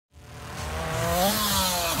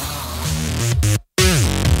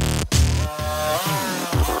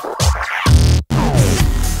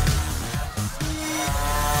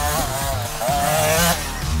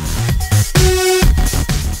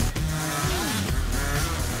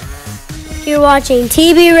You're watching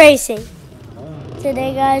TB Racing.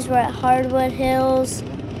 Today, guys, we're at Hardwood Hills.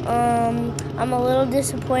 I'm a little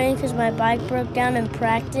disappointed because my bike broke down in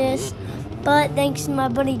practice, but thanks to my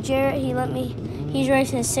buddy Jarrett, he's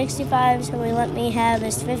racing a 65, so he let me have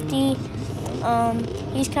his 50.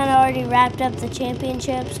 He's kind of already wrapped up the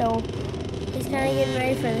championship, so he's kind of getting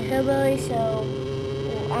ready for the hillbilly, so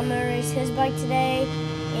I'm going to race his bike today,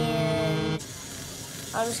 and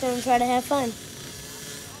I'm just going to try to have fun.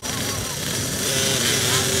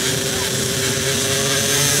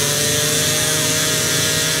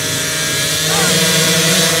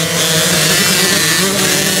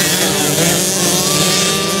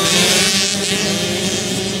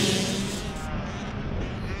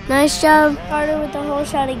 Nice job, Carter, with the whole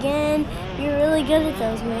shot again. You're really good at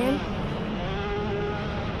those, man.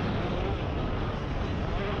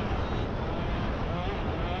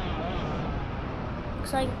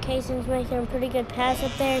 Looks like Cason's making a pretty good pass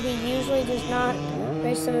up there. He usually does not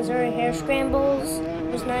race the Missouri Hare Scrambles.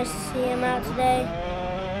 It was nice to see him out today.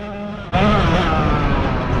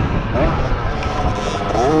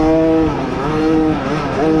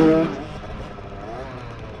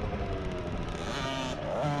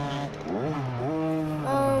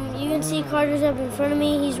 You can see Carter's up in front of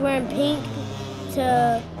me. He's wearing pink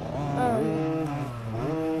for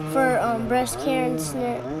breast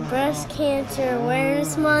cancer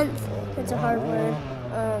awareness month. That's a hard word.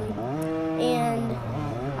 And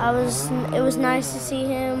it was nice to see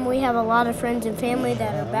him. We have a lot of friends and family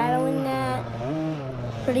that are battling that.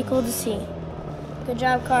 Pretty cool to see. Good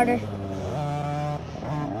job, Carter.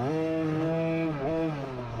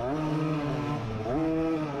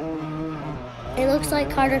 It looks like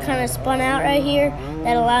Carter kind of spun out right here.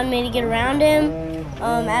 That allowed me to get around him.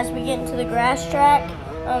 As we get into the grass track,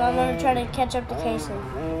 I'm going to try to catch up to Kason.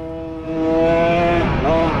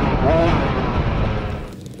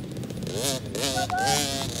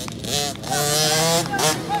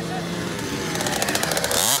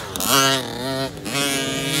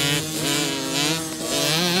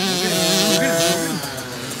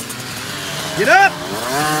 Get up!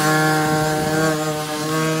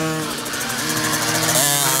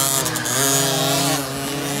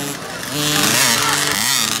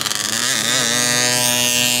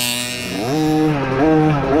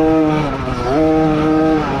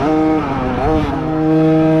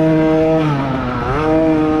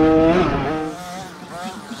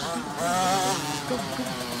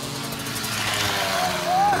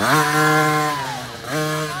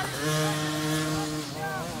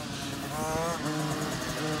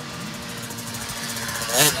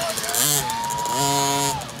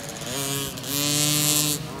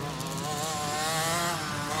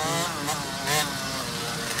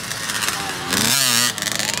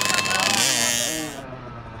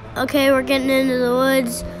 Okay, we're getting into the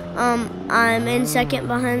woods. I'm in second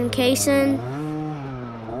behind Kason.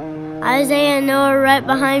 Isaiah and Noah are right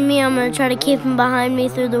behind me. I'm going to try to keep them behind me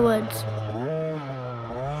through the woods.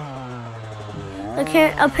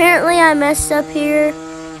 Okay, apparently I messed up here.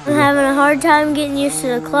 I'm having a hard time getting used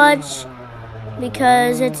to the clutch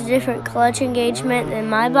because it's a different clutch engagement than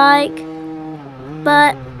my bike.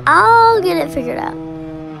 But I'll get it figured out.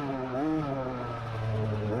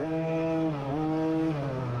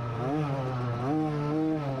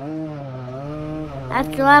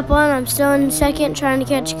 After lap 1, I'm still in second trying to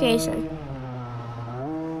catch Kason.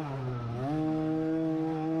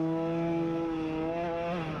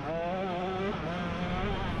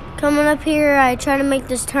 Coming up here, I try to make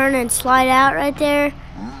this turn and slide out right there.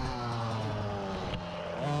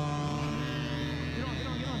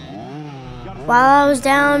 While I was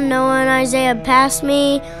down, Noah and Isaiah passed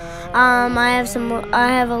me. I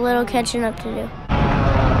have a little catching up to do.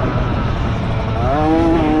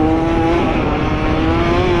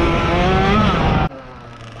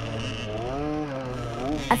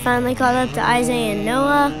 I finally caught up to Isaiah and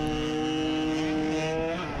Noah.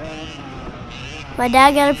 My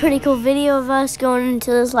dad got a pretty cool video of us going into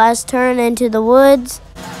this last turn into the woods.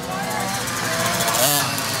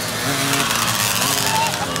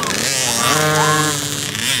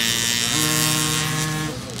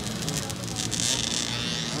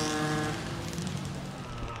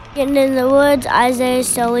 Getting in the woods, Isaiah's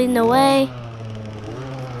still leading the way.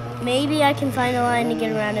 Maybe I can find a line to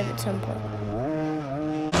get around it at some point.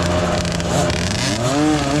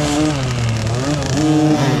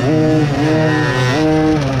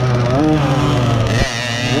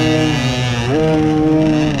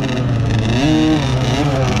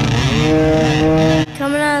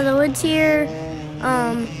 Coming out of the woods here,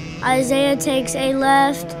 Isaiah takes a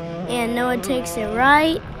left and Noah takes a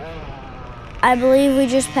right. I believe we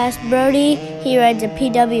just passed Brody. He rides a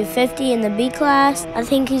PW50 in the B class. I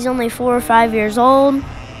think he's only 4 or 5 years old.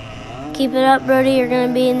 Keep it up, Brody. You're going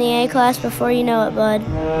to be in the A class before you know it, bud.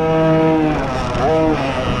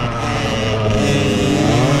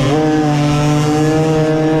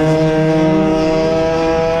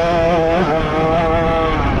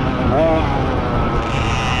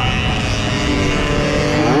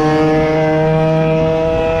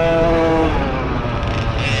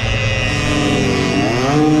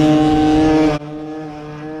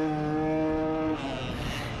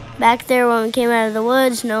 Back there when we came out of the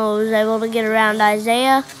woods, Noah was able to get around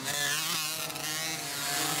Isaiah.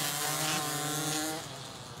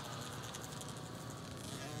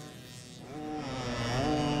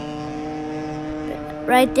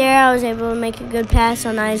 Right there, I was able to make a good pass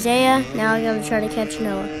on Isaiah. Now I gotta try to catch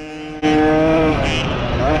Noah.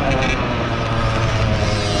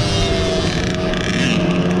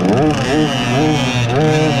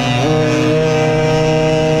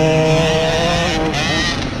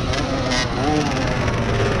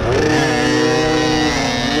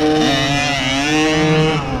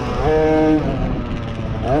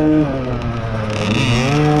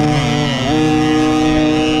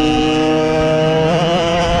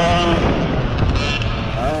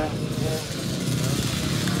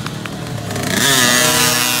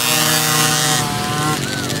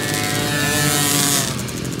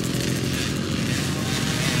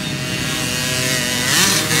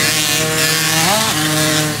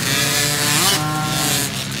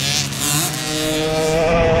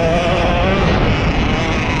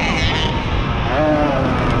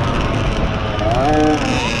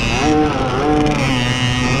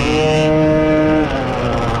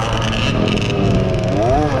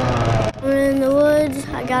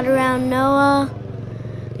 Got around Noah.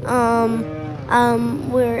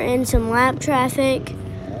 We're in some lap traffic.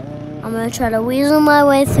 I'm gonna try to weasel my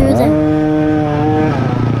way through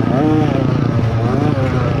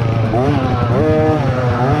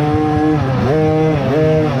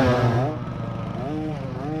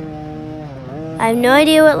I have no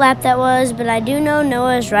idea what lap that was, but I do know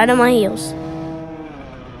Noah is right on my heels.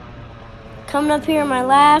 Coming up here on my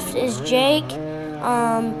left is Jake.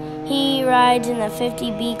 He rides in the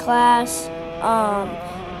 50B class.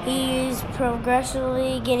 He's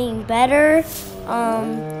progressively getting better.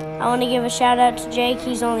 I want to give a shout out to Jake.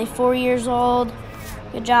 He's only 4 years old.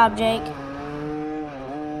 Good job, Jake.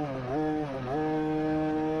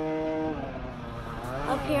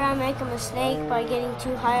 Up here I make a mistake by getting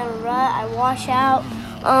too high on a rut. I wash out.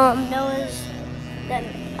 That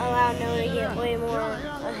allowed Noah to get way more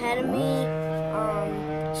ahead of me.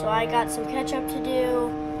 So I got some catch up to do.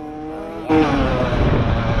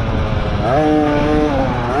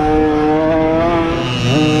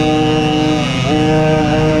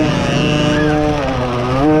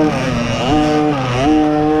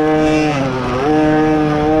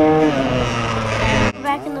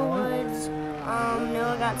 Back in the woods,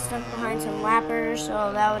 Noah got stuck behind some lappers,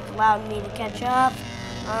 so that allowed me to catch up.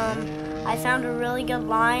 I found a really good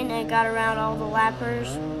line and got around all the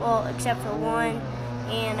lappers, well, except for one,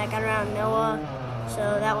 and I got around Noah,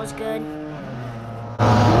 so that was good.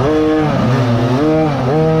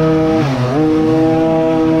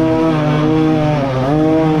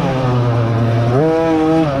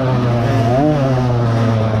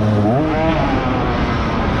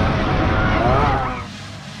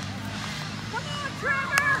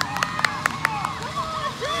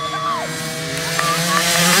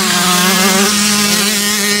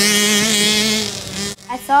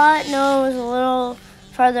 I thought Noah was a little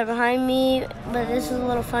farther behind me, but this is a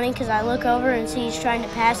little funny because I look over and see he's trying to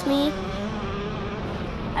pass me.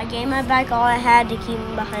 I gave my bike all I had to keep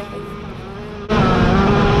him behind me.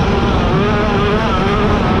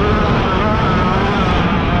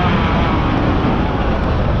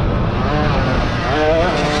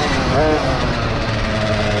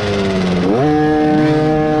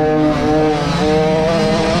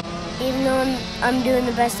 Even though I'm doing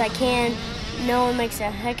the best I can, Noah makes a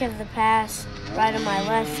heck of the pass right on my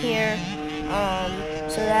left here,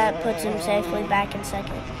 so that puts him safely back in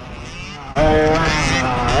second.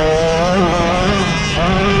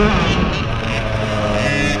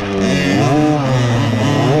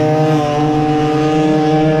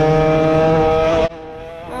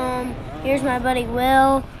 Here's my buddy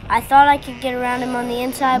Will. I thought I could get around him on the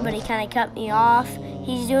inside, but he kind of cut me off.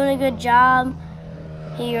 He's doing a good job.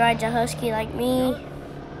 He rides a husky like me.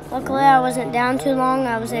 Luckily, I wasn't down too long.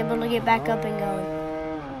 I was able to get back up and going.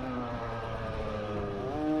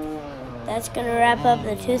 That's going to wrap up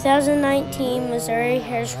the 2019 Missouri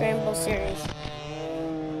Hare Scramble Series.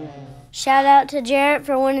 Shout out to Jarrett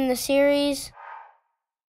for winning the series.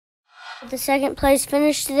 With the second place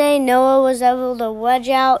finish today, Noah was able to wedge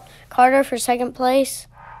out Carter for second place.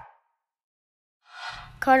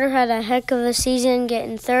 Carter had a heck of a season,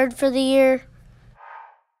 getting third for the year.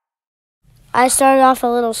 I started off a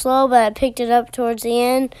little slow, but I picked it up towards the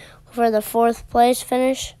end for the fourth place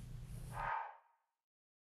finish.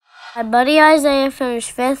 My buddy Isaiah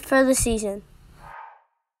finished fifth for the season.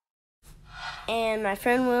 And my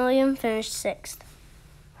friend William finished sixth.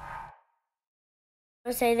 I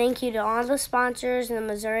want to say thank you to all the sponsors and the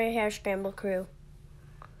Missouri Hair Scramble crew.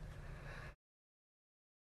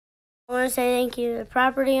 I want to say thank you to the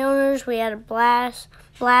property owners. We had a blast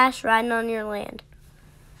riding on your land.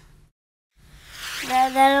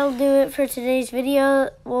 That'll do it for today's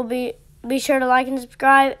video. We'll be sure to like and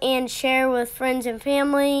subscribe and share with friends and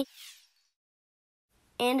family.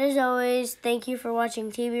 And as always, thank you for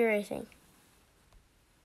watching TB Racing.